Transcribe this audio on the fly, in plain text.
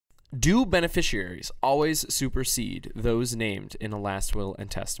Do beneficiaries always supersede those named in a last will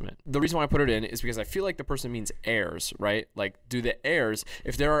and testament? The reason why I put it in is because I feel like the person means heirs, right? Like, do the heirs,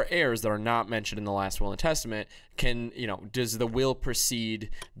 if there are heirs that are not mentioned in the last will and testament, does the will precede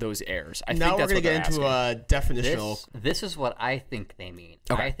those heirs? I think that's what they're asking. Now we're going to get into a definitional. This is what I think they mean.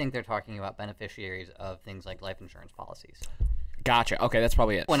 Okay. I think they're talking about beneficiaries of things like life insurance policies. Gotcha. Okay, that's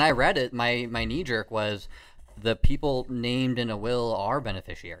probably it. When I read it, my knee-jerk was the people named in a will are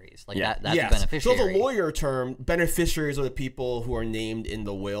beneficiaries. Like that's a beneficiary. So the lawyer term, beneficiaries are the people who are named in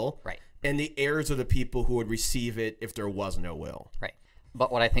the will. Right. And the heirs are the people who would receive it if there was no will. Right.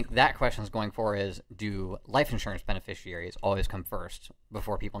 But what I think that question is going for is, do life insurance beneficiaries always come first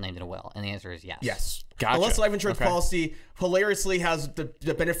before people named in a will? And the answer is yes. Yes. Gotcha. Unless the life insurance policy hilariously has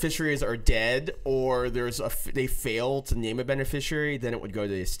the beneficiaries are dead, or they fail to name a beneficiary, then it would go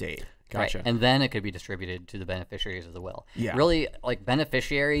to the estate. Gotcha. Right. And then it could be distributed to the beneficiaries of the will. Yeah. Really, like,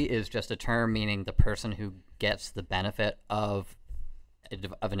 beneficiary is just a term meaning the person who gets the benefit of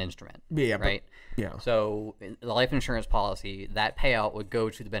an instrument. Yeah. Right? Yeah. So in the life insurance policy, that payout would go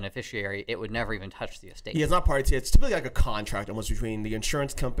to the beneficiary. It would never even touch the estate. Yeah, it's not part of it. It's typically like a contract almost between the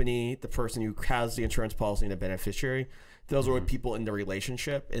insurance company, the person who has the insurance policy, and the beneficiary. Those are people in the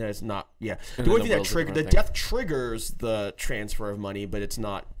relationship, and it's not. Yeah, the only thing that triggers the death triggers the transfer of money, but it's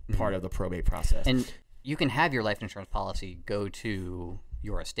not part of the probate process. And you can have your life insurance policy go to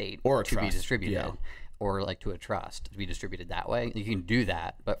your estate or a to trust. Be distributed, or like to a trust to be distributed that way. You can do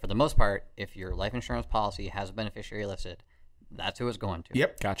that, but for the most part, if your life insurance policy has a beneficiary listed, that's who it's going to.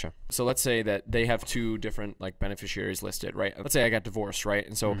 Yep. Gotcha. So let's say that they have two different beneficiaries listed, right? Let's say I got divorced, right?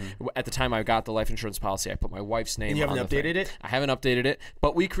 And so at the time I got the life insurance policy, I put my wife's name. And you haven't updated it? I haven't updated it,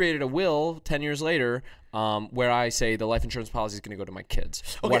 but we created a will 10 years later where I say the life insurance policy is going to go to my kids.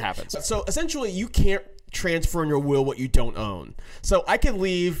 Okay. What happens? So essentially, you can't transfer in your will what you don't own. So I can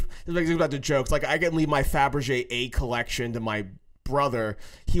leave. This is about the jokes. Like I can leave my Fabergé A collection to my brother.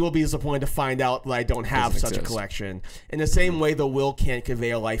 He will be disappointed to find out that I don't have such a collection. In the same way, the will can't convey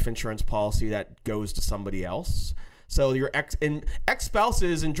a life insurance policy that goes to somebody else. So your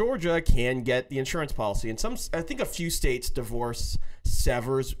ex-spouses in Georgia can get the insurance policy. And I think a few states, divorce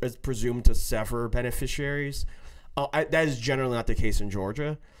severs is presumed to sever beneficiaries. That is generally not the case in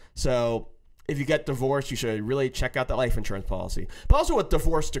Georgia. So if you get divorced, you should really check out that life insurance policy. But also with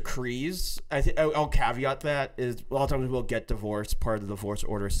divorce decrees, I'll caveat that is a lot of times we'll get divorced. Part of the divorce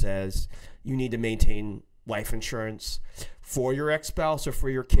order says you need to maintain life insurance for your ex-spouse or for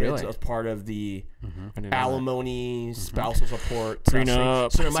your kids as part of the alimony, spousal support,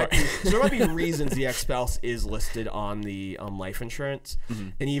 prenup. So there might be reasons the ex-spouse is listed on the life insurance,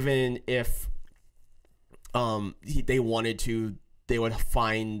 and even if they wanted to, they would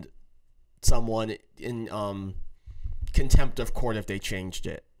find someone in contempt of court if they changed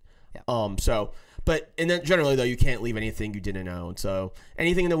it. Yeah. And then generally though, you can't leave anything you didn't own. So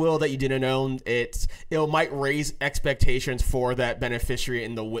anything in the will that you didn't own, it might raise expectations for that beneficiary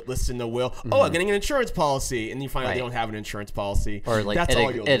in the list in the will. Oh, I'm getting an insurance policy, and you find out they don't have an insurance policy, or like that's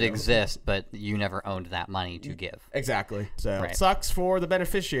it exists, but you never owned that money to give. Exactly. So it sucks for the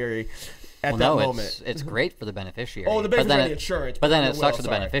beneficiary. At that moment, it's great for the beneficiary. Oh, the beneficiary, the insurance, but then it sucks for the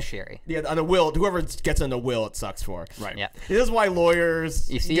beneficiary. Yeah, on the will, whoever gets on the will, it sucks for. Right. Yeah. This is why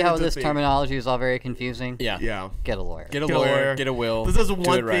lawyers. You see how this terminology is all very confusing? Yeah. Yeah. Get a lawyer. Get a lawyer. Get a will. This is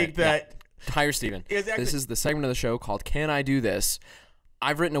one thing that. Hire Steven. Exactly. This is the segment of the show called "Can I Do This?"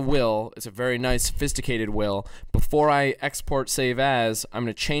 I've written a will. It's a very nice, sophisticated will. Before I export save as, I'm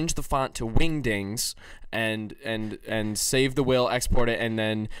going to change the font to Wingdings and save the will, export it, and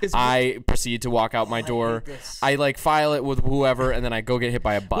then I proceed to walk out my door. I file it with whoever, and then I go get hit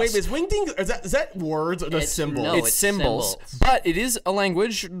by a bus. Wait, is Wingdings, is that words or the symbols? No, it's symbols, but it is a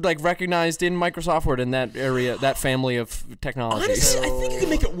language recognized in Microsoft Word in that area, that family of technology. Honestly, I think you can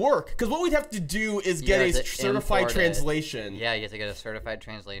make it work, because what we'd have to do is get a certified translation. Yeah, you have to get a certified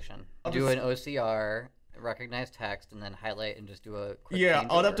translation. Do an OCR, recognize text, and then highlight and just do a quick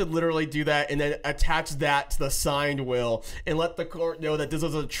I'll have to literally do that and then attach that to the signed will and let the court know that this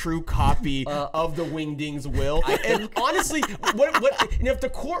is a true copy of the Wingdings will. And honestly, and if the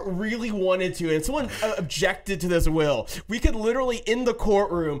court really wanted to, and someone objected to this will, we could literally in the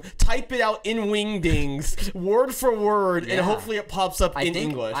courtroom type it out in Wingdings, word for word, and hopefully it pops up in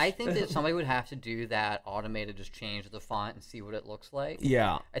English. I think that somebody would have to do that automated, just change the font and see what it looks like.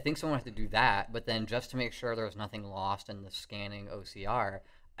 Yeah. I think someone would have to do that, but then just to make sure there was nothing lost in the scanning OCR,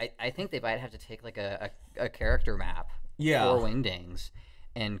 I think they might have to take like a character map for Wingdings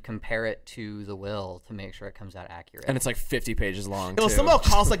and compare it to the will to make sure it comes out accurate. And it's like 50 pages long. It'll too. somehow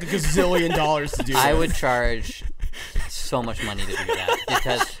cost like $1 gazillion to do. I this. would charge so much money to do that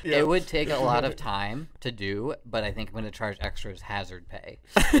because it would take a lot of time to do, but I think I'm going to charge extra as hazard pay.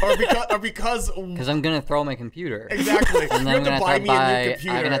 or because Because I'm going to throw my computer. exactly. And You then have to buy me a new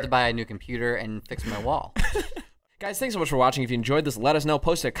computer. I'm going to have to buy a new computer and fix my wall. Guys, thanks so much for watching. If you enjoyed this, let us know.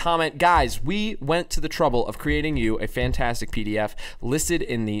 Post a comment. Guys, we went to the trouble of creating you a fantastic PDF listed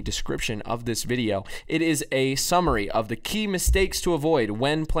in the description of this video. It is a summary of the key mistakes to avoid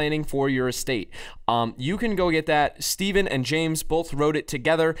when planning for your estate. You can go get that. Steven and James both wrote it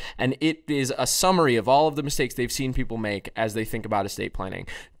together, and it is a summary of all of the mistakes they've seen people make as they think about estate planning.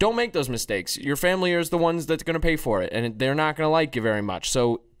 Don't make those mistakes. Your family is the ones that's going to pay for it, and they're not going to like you very much.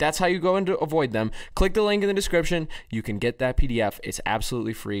 So that's how you go in to avoid them. Click the link in the description. You can get that PDF. It's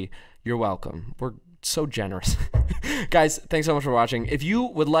absolutely free. You're welcome. We're so generous. Guys, thanks so much for watching. If you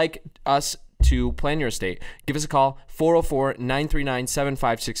would like us to plan your estate, give us a call,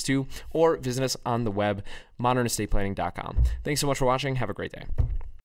 404-939-7562, or visit us on the web, modernestateplanning.com. Thanks so much for watching. Have a great day.